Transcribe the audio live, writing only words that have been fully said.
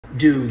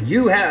Do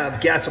you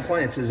have gas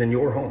appliances in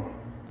your home?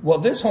 Well,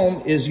 this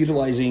home is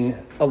utilizing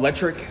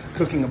electric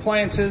cooking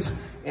appliances.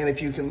 And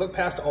if you can look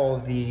past all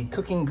of the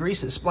cooking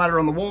grease that's splattered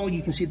on the wall,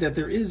 you can see that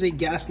there is a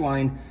gas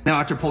line. Now,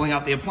 after pulling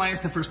out the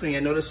appliance, the first thing I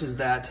notice is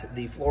that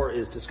the floor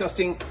is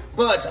disgusting.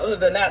 But other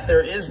than that,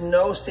 there is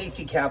no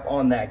safety cap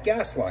on that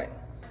gas line.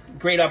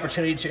 Great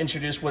opportunity to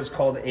introduce what's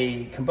called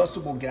a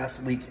combustible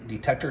gas leak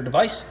detector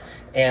device.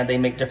 And they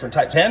make different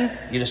types. Then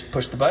you just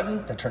push the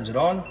button that turns it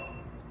on,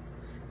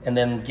 and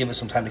then give it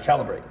some time to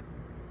calibrate.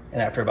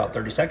 And after about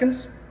 30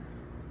 seconds,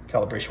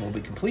 calibration will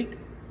be complete.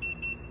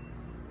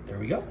 There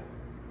we go.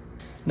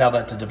 Now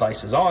that the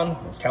device is on,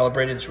 it's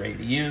calibrated, it's ready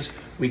to use,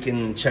 we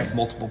can check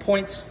multiple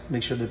points,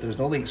 make sure that there's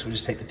no leaks. We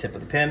just take the tip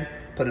of the pin,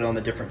 put it on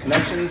the different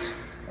connections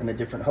and the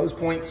different hose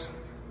points,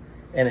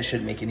 and it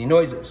shouldn't make any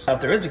noises. Now,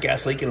 if there is a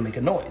gas leak, it'll make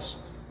a noise.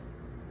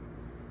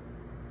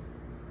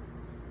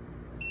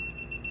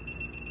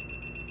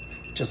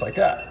 Just like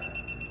that.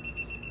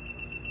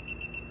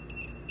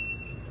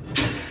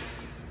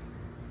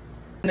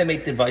 And they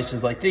make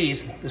devices like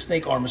these. The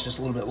snake arm is just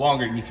a little bit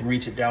longer and you can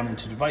reach it down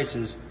into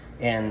devices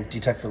and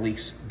detect for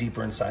leaks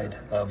deeper inside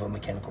of a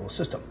mechanical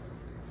system.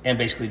 And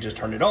basically just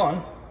turn it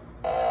on.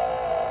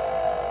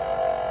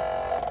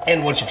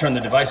 And once you turn the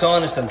device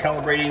on, it's done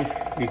calibrating.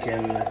 You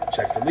can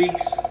check for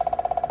leaks,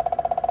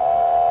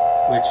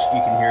 which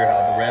you can hear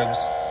how the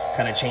revs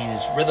kind of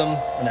change rhythm,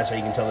 and that's how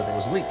you can tell that there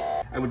was a leak.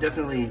 I would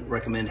definitely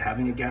recommend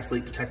having a gas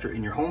leak detector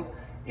in your home,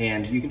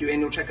 and you can do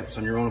annual checkups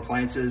on your own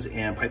appliances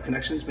and pipe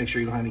connections. Make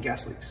sure you don't have any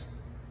gas leaks.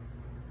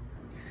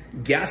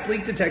 Gas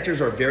leak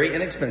detectors are very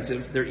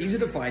inexpensive. They're easy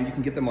to find. You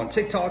can get them on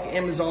TikTok,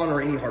 Amazon, or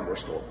any hardware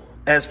store.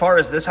 As far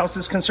as this house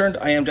is concerned,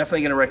 I am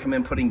definitely gonna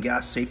recommend putting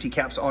gas safety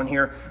caps on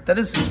here. That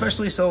is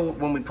especially so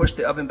when we push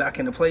the oven back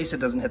into place, it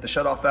doesn't hit the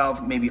shutoff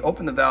valve, maybe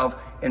open the valve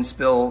and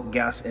spill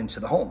gas into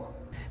the home.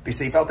 Be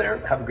safe out there,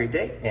 have a great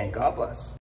day, and God bless.